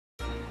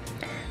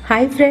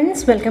Hi friends,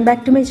 welcome back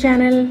to my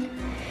channel.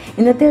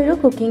 ഇന്നത്തെ ഒരു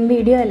cooking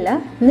video അല്ല,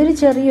 ഇന്നൊരു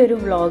ചെറിയൊരു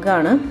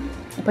വ്ളോഗാണ്.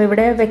 അപ്പോൾ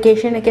ഇവിടെ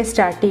വെക്കേഷൻ ഒക്കെ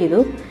സ്റ്റാർട്ട് ചെയ്തു.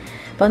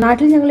 അപ്പോൾ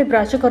നാട്ടിൽ ഞങ്ങൾ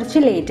ഇപ്രാവശ്യം കുറച്ച്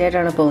ലേറ്റ്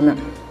ആയിട്ടാണ്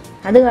പോകുന്നത്.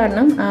 അത്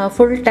കാരണം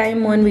ഫുൾ ടൈം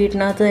മോൻ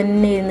വീട്ടിനകത്ത്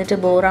തന്നെ ഇരുന്നിട്ട്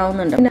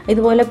ബോറാവുന്നുണ്ട്.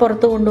 ഇതുപോലെ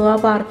പുറത്ത് കൊണ്ടുപോവുക,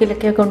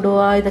 പാർക്കിലൊക്കെ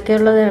കൊണ്ടുപോവുക,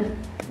 ഇതൊക്കെയുള്ള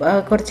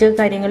കുറച്ച്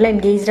കാര്യങ്ങളിൽ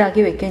എൻഗേജ്ഡ്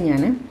ആക്കി വെക്കും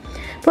ഞാൻ.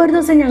 അപ്പോൾ ഒരു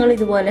ദിവസം ഞങ്ങൾ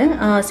ഇതുപോലെ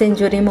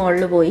സെഞ്ച്വറി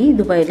മോളിൽ പോയി.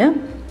 ദുബായിൽ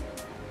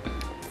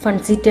ഫൺ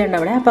സിറ്റി ഉണ്ട്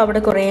അവിടെ. അപ്പോൾ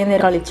അവിടെ കുറേ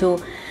നേരം കളിച്ചു.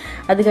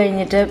 അത്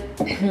കഴിഞ്ഞിട്ട്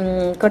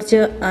കുറച്ച്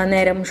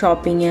നേരം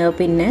ഷോപ്പിങ്,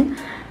 പിന്നെ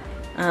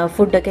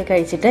ഫുഡൊക്കെ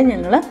കഴിച്ചിട്ട്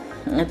ഞങ്ങൾ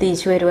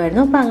തിരിച്ചു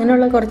വരുമായിരുന്നു. അപ്പോൾ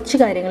അങ്ങനെയുള്ള കുറച്ച്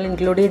കാര്യങ്ങൾ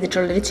ഇൻക്ലൂഡ്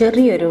ചെയ്തിട്ടുള്ളൊരു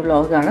ചെറിയൊരു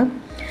വ്ളോഗാണ്.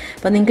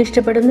 അപ്പോൾ നിങ്ങൾക്ക്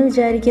ഇഷ്ടപ്പെടുമെന്ന്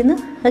വിചാരിക്കുന്നു.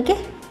 ഓക്കെ,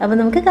 അപ്പോൾ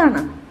നമുക്ക്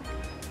കാണാം.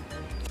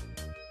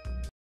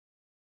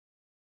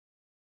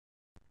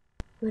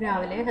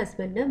 രാവിലെ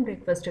ഹസ്ബൻഡ്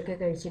ബ്രേക്ക്ഫാസ്റ്റൊക്കെ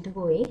കഴിച്ചിട്ട്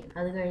പോയി.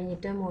 അത്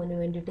കഴിഞ്ഞിട്ട് മോന്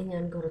വേണ്ടിയിട്ട്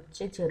ഞാൻ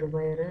കുറച്ച്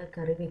ചെറുപയർ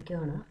കറി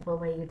വയ്ക്കുകയാണ്. അപ്പോൾ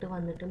വൈകിട്ട്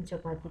വന്നിട്ടും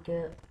ചപ്പാത്തിക്ക്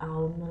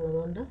ആവും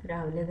എന്നുള്ളതുകൊണ്ട്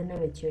രാവിലെ തന്നെ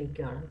വെച്ച്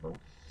വയ്ക്കുകയാണ്. അപ്പം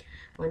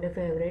മോൻ്റെ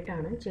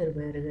ഫേവറേറ്റാണ്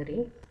ചെറുപയർ കറി.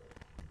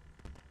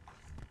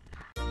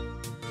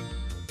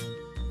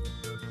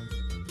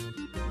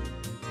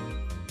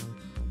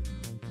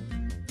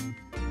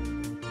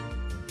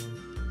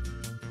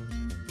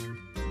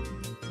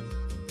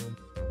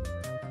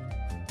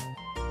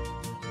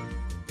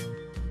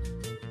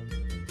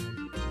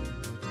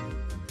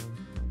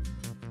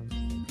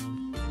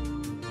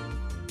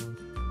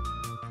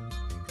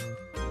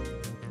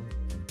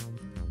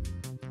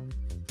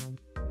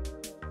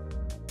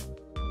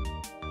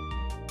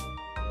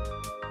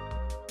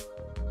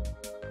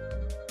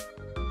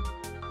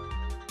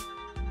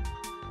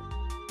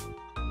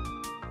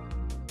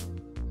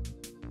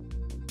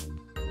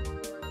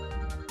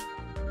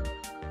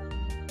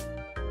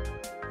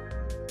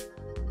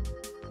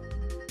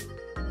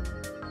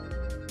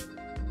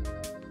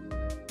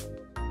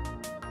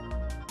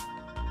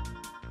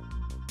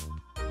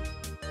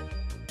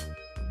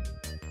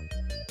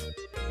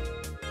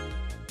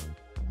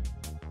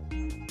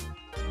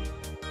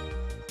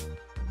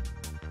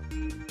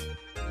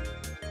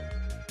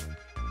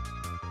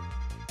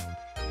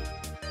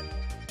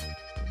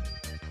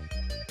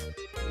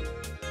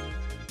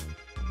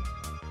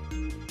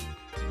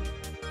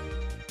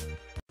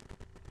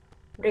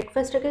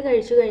 ബ്രേക്ക്ഫാസ്റ്റൊക്കെ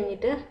കഴിച്ചു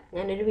കഴിഞ്ഞിട്ട്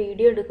ഞാനൊരു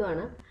വീഡിയോ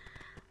എടുക്കുകയാണ്.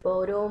 അപ്പോൾ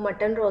ഒരു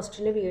മട്ടൺ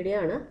റോസ്റ്റിൻ്റെ വീഡിയോ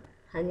ആണ്.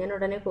 അത് ഞാൻ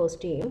ഉടനെ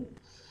പോസ്റ്റ് ചെയ്യും.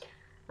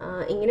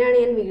 ഇങ്ങനെയാണ്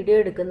ഞാൻ വീഡിയോ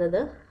എടുക്കുന്നത്.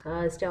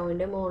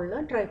 സ്റ്റൗവിൻ്റെ മുകളിൽ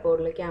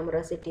ട്രൈപോഡിൽ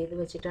ക്യാമറ സെറ്റ് ചെയ്ത്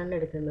വെച്ചിട്ടാണ്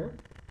എടുക്കുന്നത്.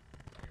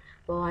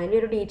 അപ്പോൾ അതിൻ്റെ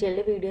ഒരു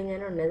ഡീറ്റെയിൽഡ് വീഡിയോ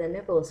ഞാൻ ഉടനെ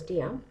തന്നെ പോസ്റ്റ്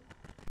ചെയ്യാം.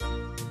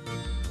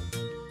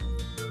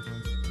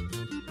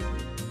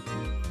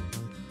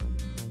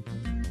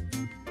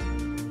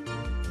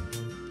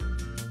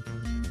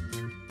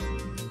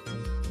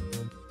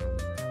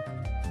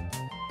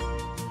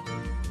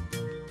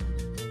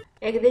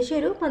 ഏകദേശം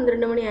ഒരു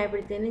 12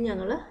 മണിയായപ്പോഴത്തേനും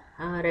ഞങ്ങൾ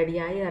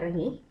റെഡിയായി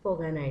ഇറങ്ങി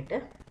പോകാനായിട്ട്.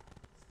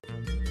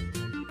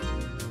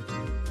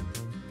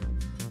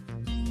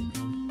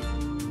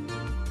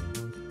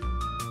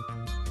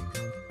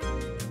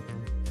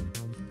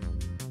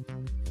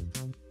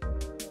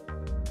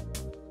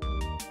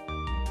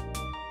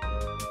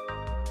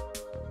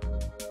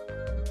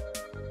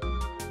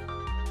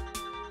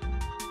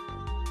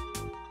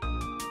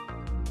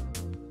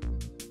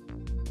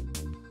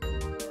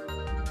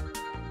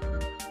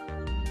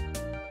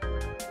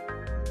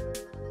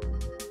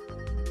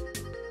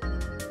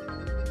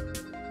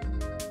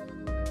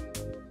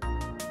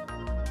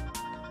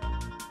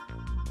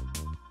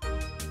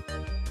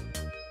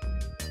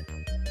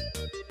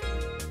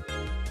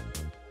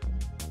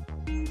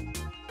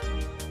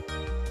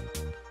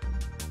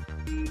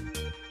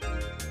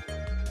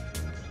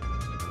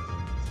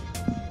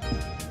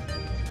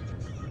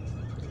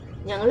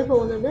 ഞങ്ങൾ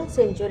പോകുന്നത്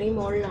സെഞ്ച്വറി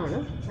മോളിലാണ്.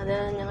 അത്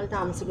ഞങ്ങൾ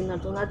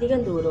താമസിക്കുന്നിടത്തുനിന്ന് അധികം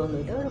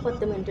ദൂരമൊന്നുമില്ല, ഒരു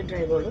 10 മിനിറ്റ്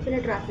ഡ്രൈവ് ഉള്ളൂ. പിന്നെ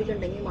ട്രാഫിക്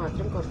ഉണ്ടെങ്കിൽ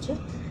മാത്രം കുറച്ച്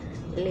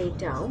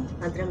ലേറ്റ് ആവും,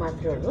 അത്ര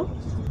മാത്രമേ ഉള്ളൂ.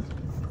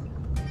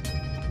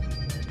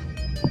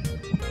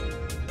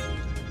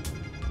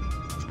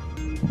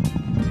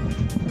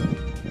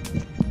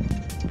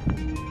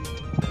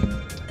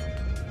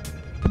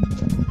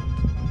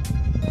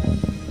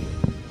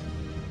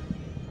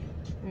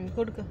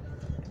 കൊടുക്കുക.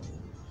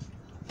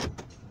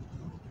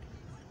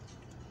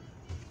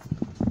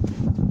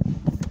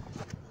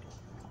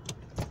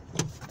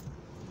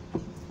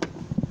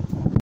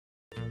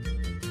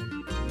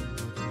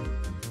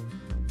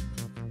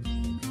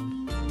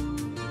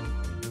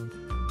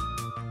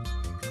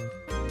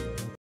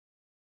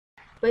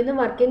 അപ്പോൾ ഇന്ന്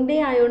വർക്കിംഗ് ഡേ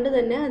ആയതുകൊണ്ട്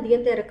തന്നെ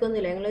അധികം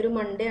തിരക്കൊന്നുമില്ല. ഞങ്ങളൊരു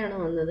മൺഡേ ആണ്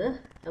വന്നത്.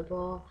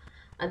 അപ്പോൾ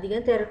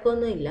അധികം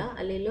തിരക്കൊന്നുമില്ല.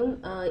 അല്ലെങ്കിലും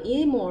ഈ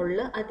മോളിൽ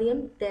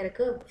അധികം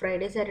തിരക്ക്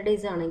ഫ്രൈഡേ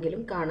സാറ്റർഡേയ്സ്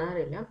ആണെങ്കിലും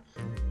കാണാറില്ല.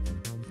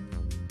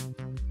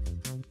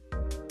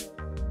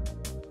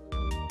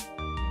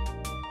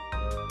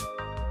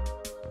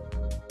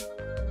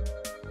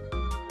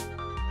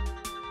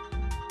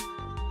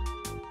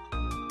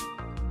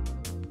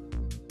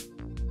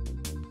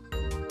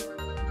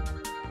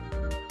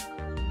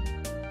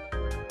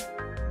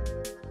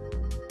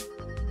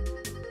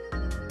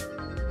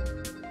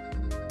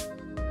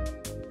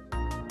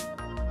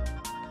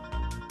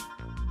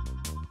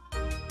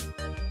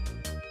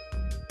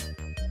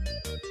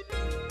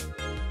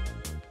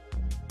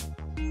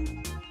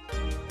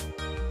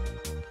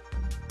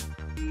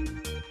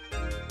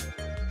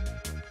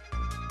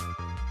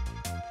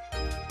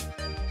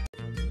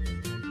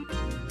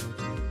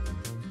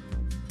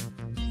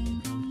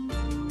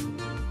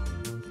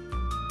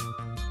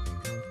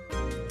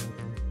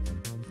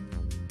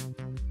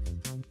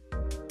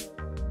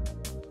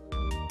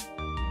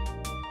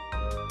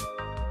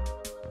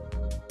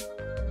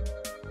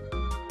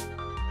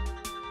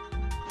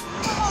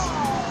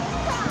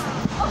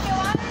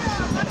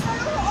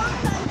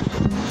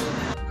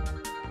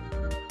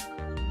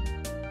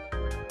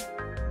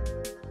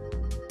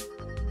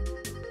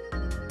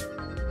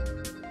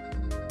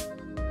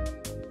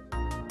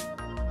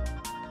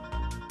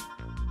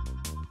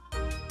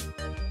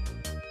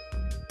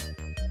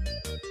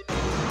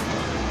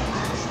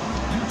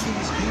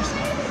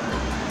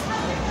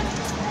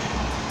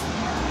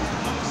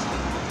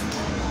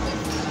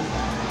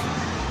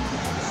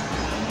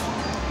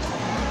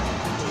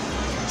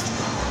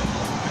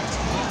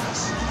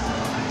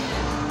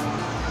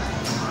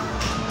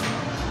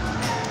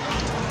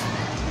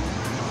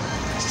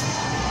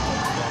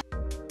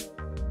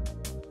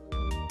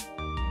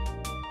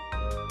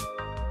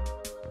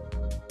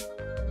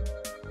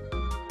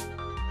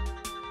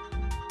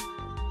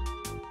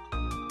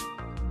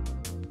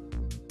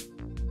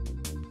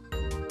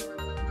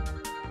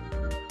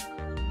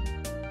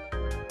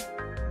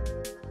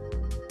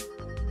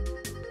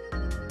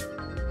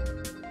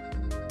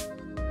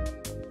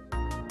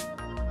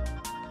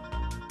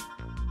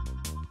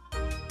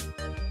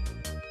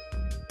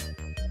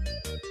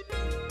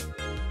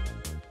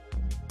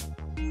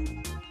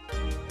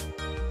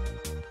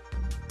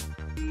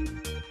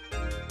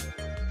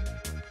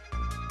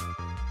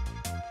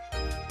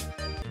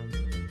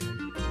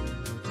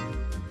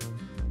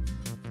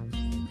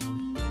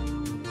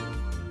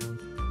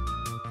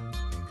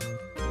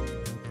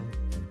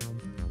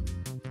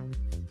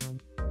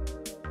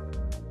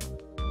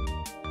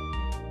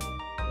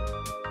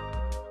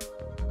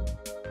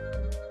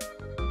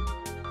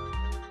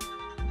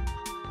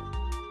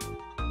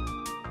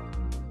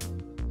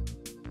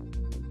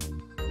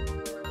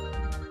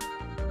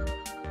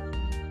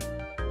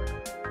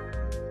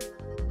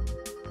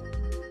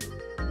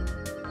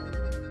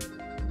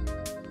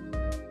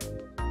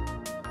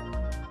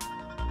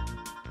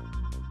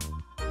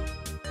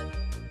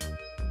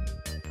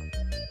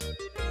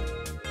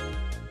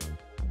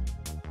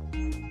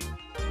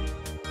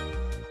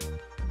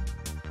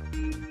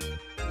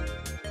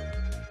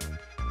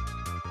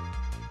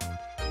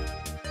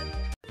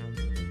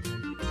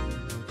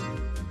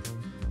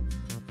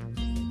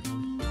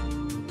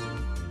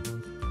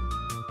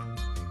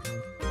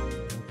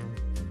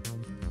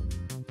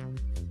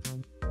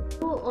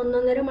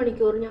 1.5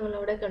 മണിക്കൂർ ഞങ്ങൾ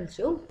അവിടെ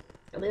കളിച്ചു.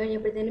 അത്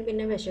കഴിഞ്ഞപ്പോഴത്തേനും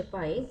പിന്നെ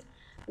വിശപ്പായി.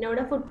 പിന്നെ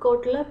അവിടെ ഫുഡ്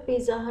കോർട്ടിൽ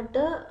പിസ്സ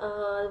ഹട്ട്,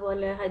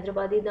 അതുപോലെ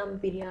ഹൈദരാബാദി ദം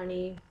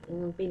ബിരിയാണി,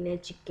 പിന്നെ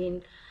ചിക്കൻ,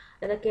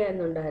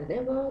 അതൊക്കെയായിരുന്നു ഉണ്ടായിരുന്നത്.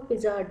 അപ്പോൾ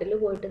പിസ്സ ഹട്ടിൽ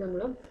പോയിട്ട്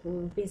നമ്മൾ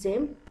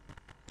പിസ്സയും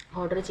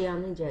ഓർഡർ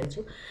ചെയ്യാമെന്ന്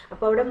വിചാരിച്ചു.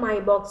 അപ്പോൾ അവിടെ മൈ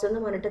ബോക്സ് എന്ന്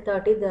പറഞ്ഞിട്ട്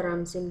 30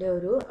 ദിർഹംസിൻ്റെ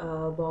ഒരു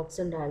ബോക്സ്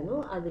ഉണ്ടായിരുന്നു.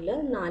 അതിൽ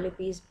 4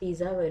 പീസ്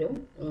പിസ്സ വരും.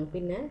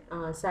 പിന്നെ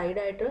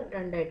സൈഡായിട്ട്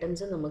 2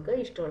 ഐറ്റംസ് നമുക്ക്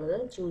ഇഷ്ടമുള്ളത്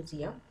ചൂസ്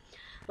ചെയ്യാം.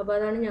 അപ്പോൾ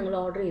അതാണ് ഞങ്ങൾ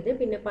ഓർഡർ ചെയ്ത്.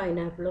 പിന്നെ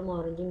പൈനാപ്പിളും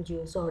ഓറഞ്ചും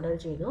ജ്യൂസ് ഓർഡർ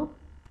ചെയ്തു.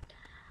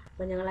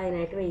 അപ്പോൾ ഞങ്ങൾ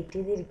അതിനായിട്ട് വെയിറ്റ്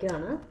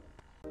ചെയ്തിരിക്കുകയാണ്.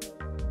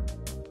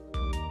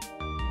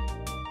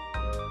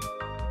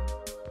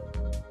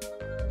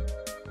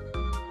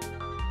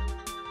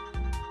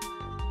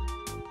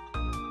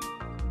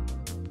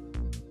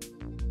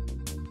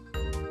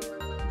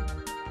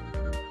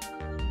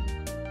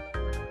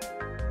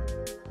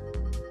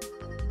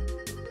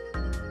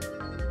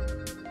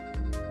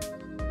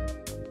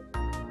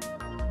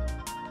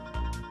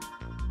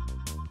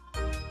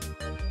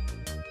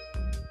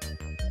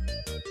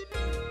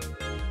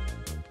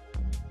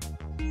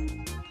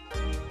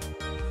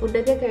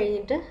 ഫുഡൊക്കെ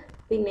കഴിഞ്ഞിട്ട്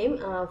പിന്നെയും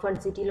ഫൺ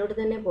സിറ്റിയിലോട്ട്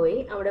തന്നെ പോയി.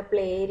 അവിടെ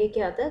പ്ലേ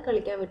ഏരിയക്കകത്ത്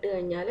കളിക്കാൻ വിട്ട്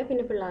കഴിഞ്ഞാൽ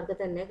പിന്നെ പിള്ളേർക്ക്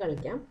തന്നെ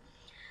കളിക്കാം.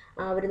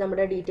 അവർ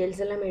നമ്മുടെ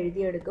ഡീറ്റെയിൽസ് എല്ലാം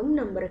എഴുതിയെടുക്കും,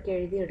 നമ്പറൊക്കെ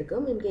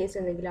എഴുതിയെടുക്കും. ഇൻ കേസ്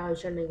എന്തെങ്കിലും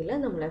ആവശ്യമുണ്ടെങ്കിൽ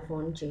നമ്മളെ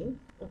ഫോൺ ചെയ്യും.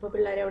 അപ്പോൾ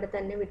പിള്ളേരെ അവിടെ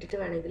തന്നെ വിട്ടിട്ട്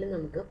വേണമെങ്കിൽ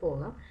നമുക്ക്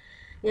പോകാം.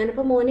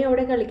 ഞാനിപ്പോൾ മോനെ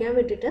അവിടെ കളിക്കാൻ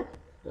വിട്ടിട്ട്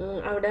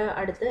അവിടെ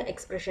അടുത്ത്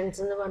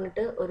എക്സ്പ്രഷൻസ് എന്ന്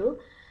പറഞ്ഞിട്ട് ഒരു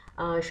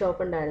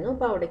ഷോപ്പ് ഉണ്ടായിരുന്നു.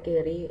 അപ്പോൾ അവിടെ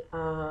കയറി.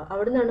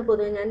 അവിടെ നിന്നാണ്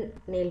പൊതുവെ ഞാൻ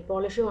നെയിൽ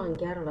പോളിഷ്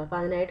വാങ്ങിക്കാറുള്ളത്. അപ്പോൾ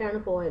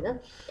അതിനായിട്ടാണ് പോയത്.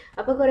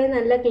 അപ്പോൾ കുറേ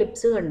നല്ല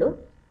ക്ലിപ്സ് കണ്ടു,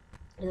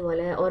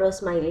 ഇതുപോലെ ഓരോ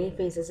സ്മൈലി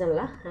ഫേസസ്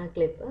ഉള്ള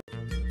ക്ലിപ്പ്.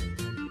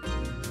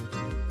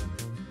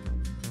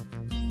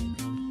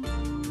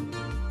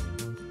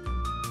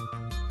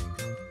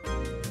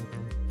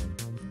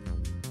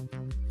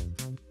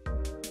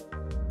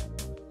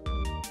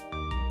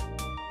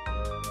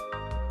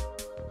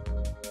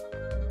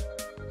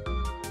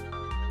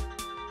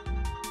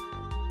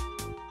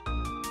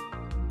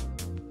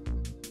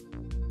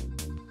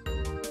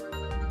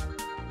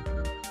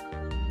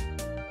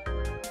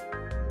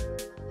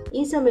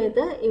 ഈ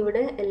സമയത്ത്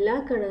ഇവിടെ എല്ലാ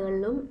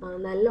കടകളിലും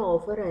നല്ല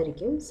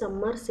ഓഫറായിരിക്കും.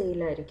 സമ്മർ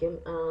സെയിലായിരിക്കും.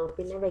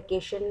 പിന്നെ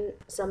വെക്കേഷൻ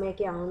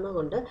സമയമൊക്കെ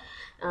ആവുന്നതുകൊണ്ട്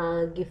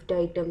ഗിഫ്റ്റ്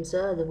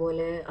ഐറ്റംസ്,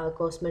 അതുപോലെ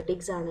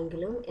കോസ്മെറ്റിക്സ്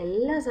ആണെങ്കിലും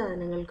എല്ലാ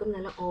സാധനങ്ങൾക്കും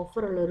നല്ല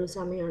ഓഫറുള്ളൊരു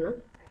സമയമാണ്.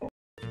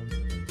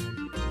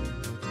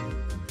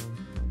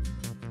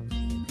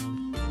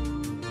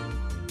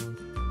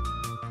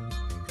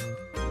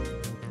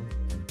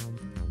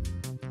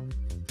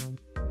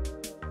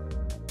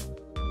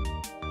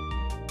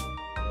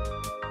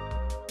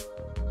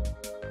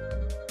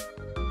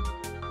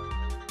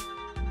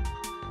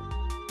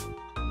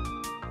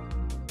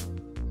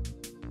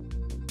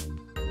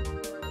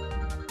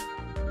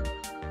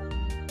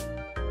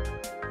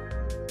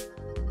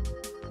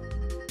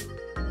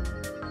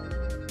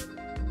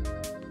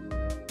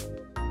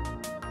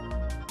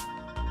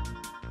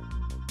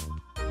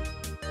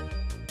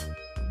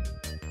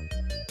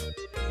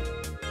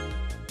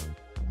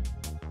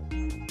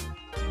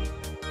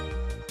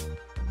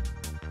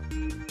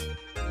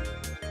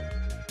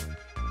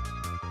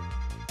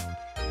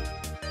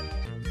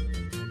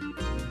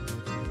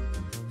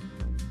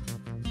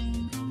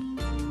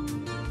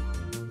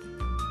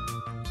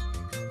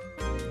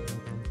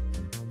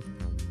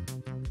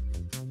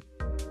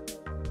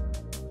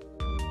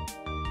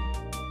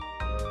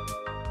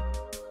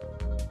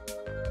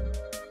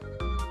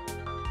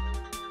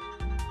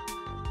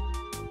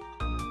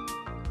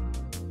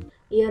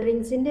 ഇയർ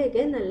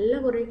റിങ്സിൻ്റെയൊക്കെ നല്ല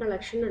കുറേ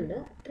കളക്ഷൻ ഉണ്ട്.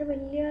 അത്ര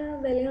വലിയ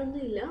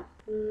വിലയൊന്നുമില്ല,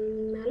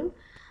 എന്നാലും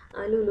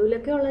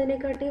ലുലുവിലൊക്കെ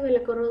ഉള്ളതിനെക്കാട്ടി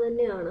വിലക്കുറവ്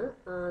തന്നെയാണ്.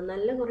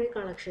 നല്ല കുറേ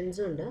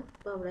കളക്ഷൻസും ഉണ്ട്.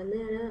 അപ്പോൾ അവിടെ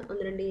നിന്ന് ഞാൻ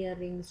 1-2 ഇയർ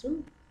റിങ്സും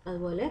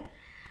അതുപോലെ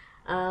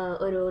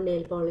ഒരു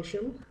നെയിൽ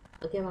പോളിഷും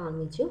ഒക്കെ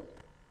വാങ്ങിച്ചു.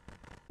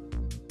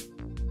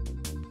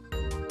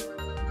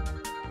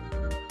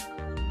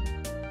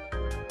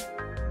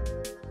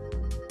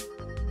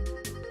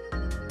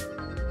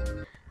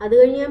 അത്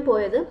കഴിഞ്ഞ് ഞാൻ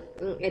പോയത്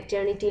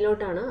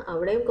എറ്റേണിറ്റിയിലോട്ടാണ്.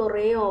 അവിടെയും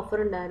കുറേ ഓഫർ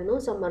ഉണ്ടായിരുന്നു.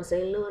 സമ്മർ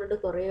സെയിൽ എന്ന് പറഞ്ഞിട്ട്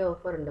കുറേ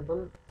ഓഫറുണ്ട്.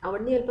 അപ്പം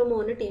അവിടെ നിന്ന് ചിലപ്പോൾ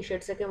മോന്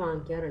ടീഷർട്ട്സൊക്കെ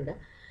വാങ്ങിക്കാറുണ്ട്.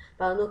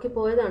 അപ്പോൾ അത് നോക്കി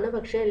പോയതാണ്.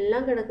 പക്ഷേ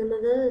എല്ലാം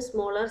കിടക്കുന്നത്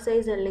സ്മോളർ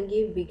സൈസ്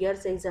അല്ലെങ്കിൽ ബിഗർ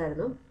സൈസ്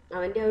ആയിരുന്നു.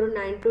 അവൻ്റെ ഒരു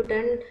 9 to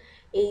 10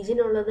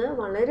 ഏജിനുള്ളത്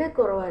വളരെ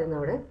കുറവായിരുന്നു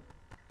അവിടെ.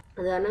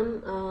 അത് കാരണം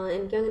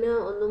എനിക്കങ്ങനെ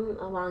ഒന്നും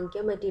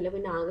വാങ്ങിക്കാൻ പറ്റിയില്ല.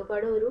 പിന്നെ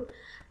ആകെപ്പാടെ ഒരു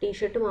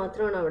ടീഷർട്ട്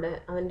മാത്രമാണ് അവിടെ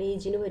അവൻ്റെ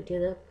ഏജിന്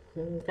പറ്റിയത്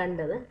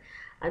കണ്ടത്.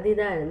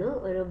 അതിതായിരുന്നു,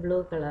 ഒരു ബ്ലൂ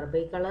കളർ. അപ്പോൾ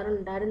ഈ കളർ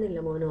ഉണ്ടായിരുന്നില്ല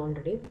മോന്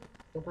ഓൾറെഡി.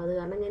 അപ്പോൾ അത്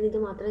കാരണം ഞാൻ ഇത്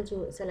മാത്രം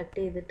സെലക്ട്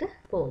ചെയ്തിട്ട്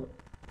പോന്നു.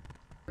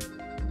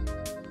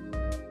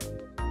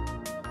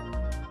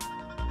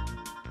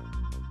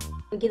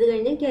 എനിക്കിത്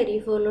കഴിഞ്ഞ് ക്യാരി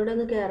ഫോറിലൂടെ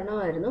ഒന്ന്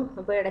കയറണമായിരുന്നു.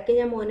 അപ്പോൾ ഇടയ്ക്ക്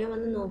ഞാൻ മോനെ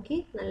വന്ന് നോക്കി.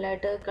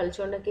 നല്ലതായിട്ട്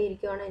കളിച്ചുകൊണ്ടൊക്കെ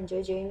ഇരിക്കുവാണ്,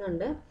 എൻജോയ്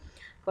ചെയ്യുന്നുണ്ട്,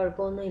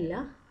 കുഴപ്പമൊന്നുമില്ല.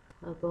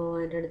 അപ്പോൾ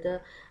എൻ്റെ അടുത്ത്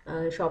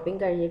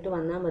ഷോപ്പിംഗ് കഴിഞ്ഞിട്ട്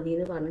വന്നാൽ മതി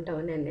എന്ന് പറഞ്ഞിട്ട്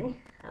അവൻ എന്നെ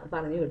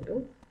പറഞ്ഞു വിട്ടു.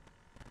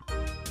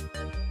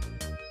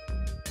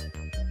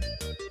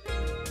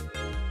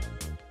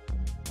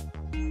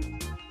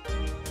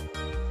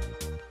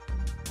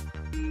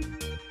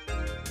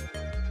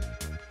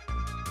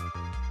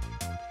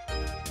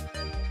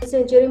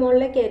 സെഞ്ചുറി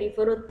മോളിലെ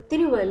കാരിഫോർ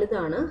ഒത്തിരി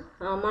വലുതാണ്.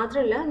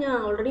 മാത്രമല്ല ഞാൻ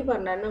ഓൾറെഡി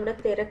പറഞ്ഞായിരുന്നു ഇവിടെ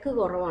തിരക്ക്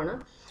കുറവാണ്.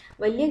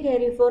 വലിയ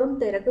കാരിഫോറും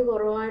തിരക്ക്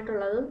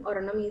കുറവായിട്ടുള്ളതും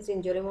ഒരെണ്ണം ഈ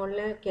സെഞ്ചുറി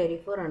മോളിലെ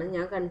കാരിഫോറാണ്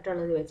ഞാൻ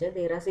കണ്ടിട്ടുള്ളത് വെച്ച്.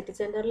 ദേറ സിറ്റി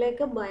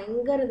സെൻറ്ററിലേക്ക്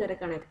ഭയങ്കര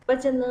തിരക്കാണ്, എപ്പോൾ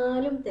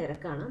ചെന്നാലും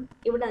തിരക്കാണ്.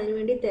 ഇവിടെ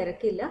അതിനുവേണ്ടി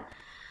തിരക്കില്ല.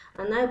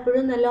 എന്നാൽ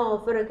എപ്പോഴും നല്ല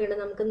ഓഫറൊക്കെ ഉണ്ട്,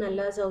 നമുക്ക്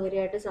നല്ല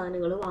സൗകര്യമായിട്ട്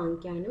സാധനങ്ങൾ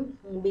വാങ്ങിക്കാനും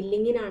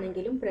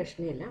ബില്ലിങ്ങിനാണെങ്കിലും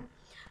പ്രശ്നമില്ല.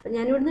 അപ്പം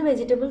ഞാനിവിടുന്ന്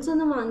വെജിറ്റബിൾസ്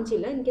ഒന്നും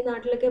വാങ്ങിച്ചില്ല, എനിക്ക്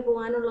നാട്ടിലൊക്കെ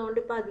പോകാനുള്ളതുകൊണ്ട്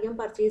ഇപ്പോൾ അധികം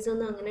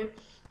പർച്ചേസൊന്നും അങ്ങനെ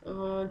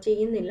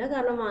ചെയ്യുന്നില്ല.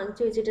 കാരണം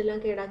വാങ്ങിച്ചു വെച്ചിട്ടെല്ലാം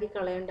കേടാക്കി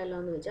കളയണ്ടല്ലോ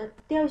എന്ന് വെച്ചാൽ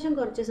അത്യാവശ്യം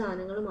കുറച്ച്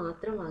സാധനങ്ങൾ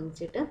മാത്രം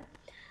വാങ്ങിച്ചിട്ട്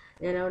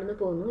ഞാൻ അവിടുന്ന്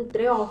പോന്നു.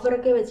 ഇത്രയും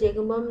ഓഫറൊക്കെ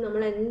വെച്ചേക്കുമ്പം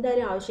നമ്മൾ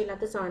എന്തായാലും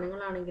ആവശ്യമില്ലാത്ത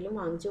സാധനങ്ങളാണെങ്കിലും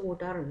വാങ്ങിച്ചു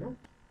കൂട്ടാറുണ്ട്.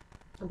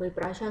 അപ്പോൾ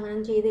ഇപ്രാവശ്യം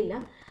അങ്ങനെ ചെയ്തില്ല.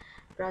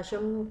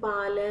 ഇപ്രാവശ്യം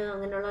പാല്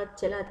അങ്ങനെയുള്ള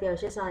ചില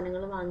അത്യാവശ്യ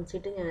സാധനങ്ങൾ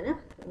വാങ്ങിച്ചിട്ട് ഞാൻ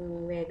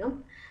വേഗം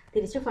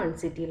തിരിച്ച് ഫൺ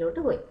സിറ്റിയിലോട്ട്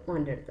പോയി,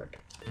 മോൻ്റെ അടുത്തോട്ട്.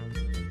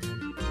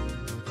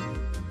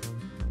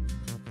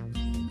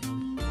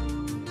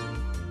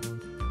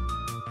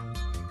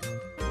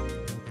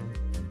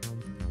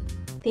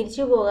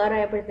 തിരിച്ചു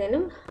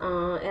പോകാറായപ്പോഴത്തേനും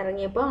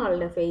ഇറങ്ങിയപ്പോൾ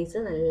ആളുടെ ഫേസ്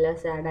നല്ല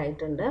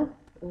സാഡായിട്ടുണ്ട്.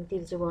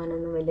 തിരിച്ചു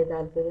പോകാനൊന്നും വലിയ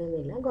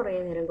താല്പര്യമൊന്നുമില്ല. കുറേ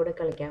നേരം കൂടെ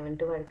കളിക്കാൻ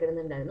വേണ്ടിയിട്ട്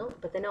വഴക്കിടുന്നുണ്ടായിരുന്നു.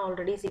 അപ്പോൾ തന്നെ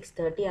ഓൾറെഡി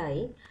 6:30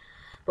 ആയി.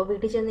 അപ്പോൾ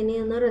വീട്ടിൽ ചെന്ന് ഇനി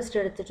ഒന്ന് റെസ്റ്റ്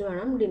എടുത്തിട്ട്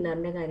വേണം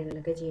ഡിന്നറിൻ്റെ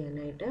കാര്യങ്ങളൊക്കെ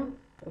ചെയ്യാനായിട്ട്.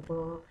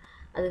 അപ്പോൾ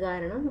അത്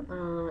കാരണം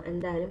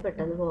എന്തായാലും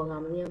പെട്ടെന്ന്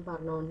പോകാമെന്ന് ഞാൻ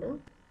പറഞ്ഞുകൊണ്ട്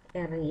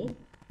ഇറങ്ങി.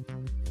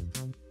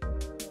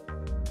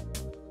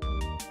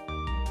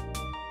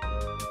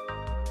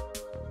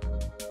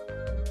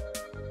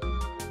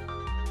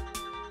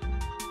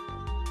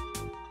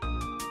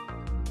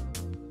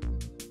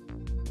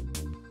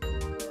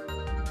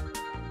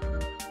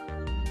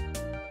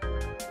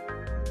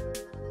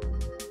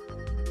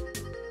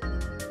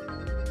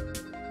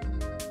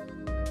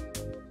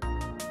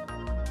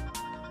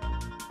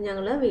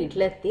 ഞങ്ങൾ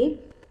വീട്ടിലെത്തി.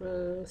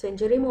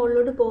 സെഞ്ചുറി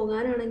മോളിലോട്ട്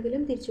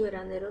പോകാനാണെങ്കിലും തിരിച്ചു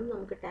വരാൻ നേരം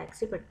നമുക്ക്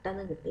ടാക്സി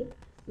പെട്ടെന്ന് കിട്ടി.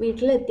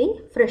 വീട്ടിലെത്തി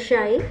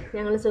ഫ്രഷായി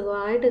ഞങ്ങൾ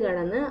സുഖമായിട്ട്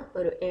കിടന്ന്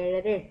ഒരു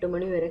 7:30-8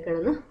 മണി വരെ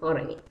കിടന്ന്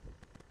ഉറങ്ങി.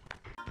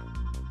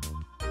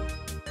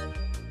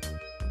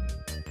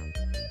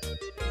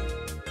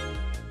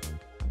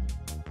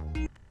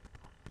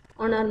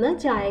 ഉണർന്ന്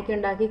ചായയൊക്കെ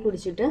ഉണ്ടാക്കി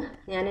കുടിച്ചിട്ട്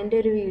ഞാൻ എൻ്റെ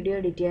ഒരു വീഡിയോ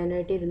എഡിറ്റ്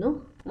ചെയ്യാനായിട്ടിരുന്നു.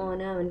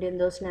 മോന് അവൻ്റെ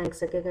എന്തോ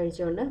സ്നാക്സൊക്കെ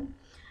കഴിച്ചുകൊണ്ട്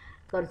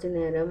കുറച്ച്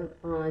നേരം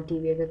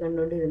TV ഒക്കെ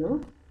കണ്ടുകൊണ്ടിരുന്നു.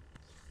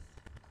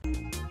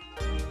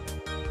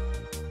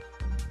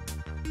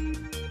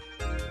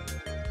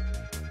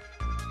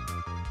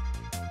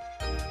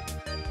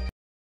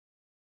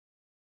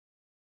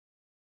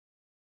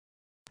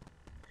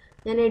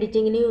 ഞാൻ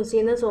എഡിറ്റിങ്ങിന് യൂസ്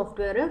ചെയ്യുന്ന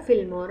സോഫ്റ്റ്വെയർ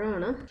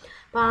ഫിൽമോറാണ്.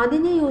 അപ്പോൾ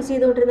ആദ്യം ഞാൻ യൂസ്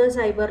ചെയ്തുകൊണ്ടിരുന്നത്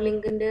സൈബർ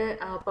ലിങ്കിൻ്റെ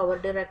പവർ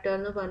ഡയറക്ടർ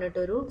എന്ന്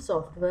പറഞ്ഞിട്ടൊരു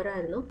സോഫ്റ്റ്വെയർ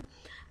ആയിരുന്നു.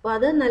 അപ്പോൾ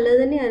അത് നല്ലത്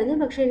തന്നെയായിരുന്നു,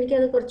 പക്ഷേ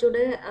എനിക്കത്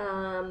കുറച്ചുകൂടെ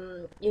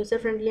യൂസർ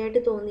ഫ്രണ്ട്ലി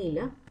ആയിട്ട്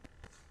തോന്നിയില്ല.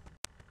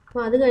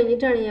 അപ്പോൾ അത്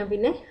കഴിഞ്ഞിട്ടാണ് ഞാൻ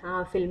പിന്നെ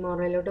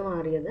ഫിൽമോറയിലോട്ട്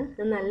മാറിയത്.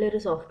 ഇത്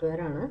നല്ലൊരു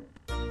സോഫ്റ്റ്വെയർ ആണ്.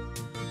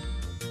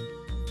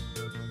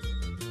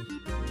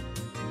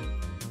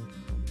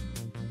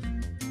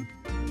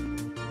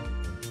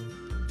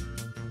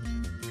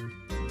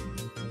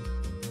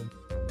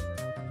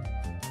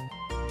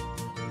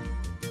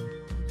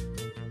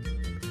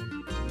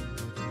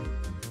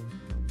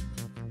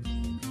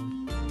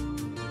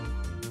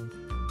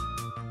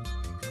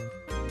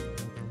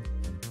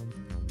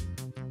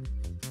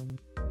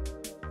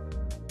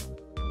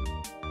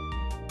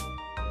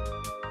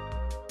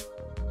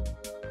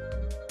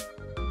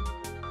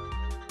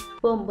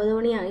 ഇപ്പോൾ 9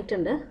 മണി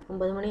ആയിട്ടുണ്ട്.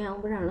 9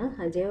 മണിയാകുമ്പോഴാണ്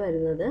അജയ്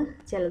വരുന്നത്.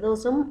 ചില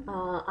ദിവസം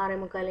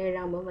 6:45-7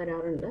 ആകുമ്പം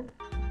വരാറുണ്ട്.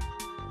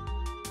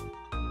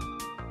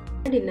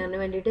 ഡിന്നറിന്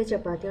വേണ്ടിയിട്ട്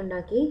ചപ്പാത്തി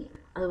ഉണ്ടാക്കി.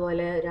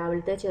 അതുപോലെ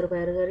രാവിലത്തെ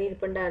ചെറുപയർ കറി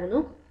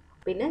ഇരിപ്പുണ്ടായിരുന്നു.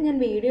 പിന്നെ ഞാൻ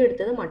വീഡിയോ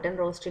എടുത്തത് മട്ടൺ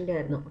റോസ്റ്റിൻ്റെ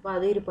ആയിരുന്നു, അപ്പോൾ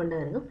അത്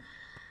ഇരിപ്പുണ്ടായിരുന്നു.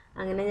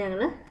 അങ്ങനെ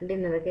ഞങ്ങൾ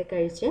ഡിന്നറൊക്കെ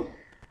കഴിച്ച്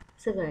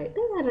സുഖമായിട്ട്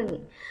ഇറങ്ങി.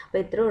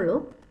 അപ്പോൾ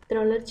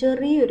ഇത്രയുള്ള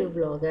ചെറിയൊരു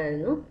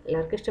വ്ലോഗായിരുന്നു.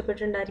 എല്ലാവർക്കും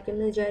ഇഷ്ടപ്പെട്ടിട്ടുണ്ടായിരിക്കും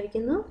എന്ന്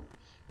വിചാരിക്കുന്നു.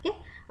 ഓക്കെ,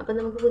 അപ്പോൾ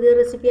നമുക്ക് പുതിയ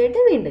റെസിപ്പിയായിട്ട്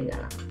വീണ്ടും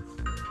കാണാം.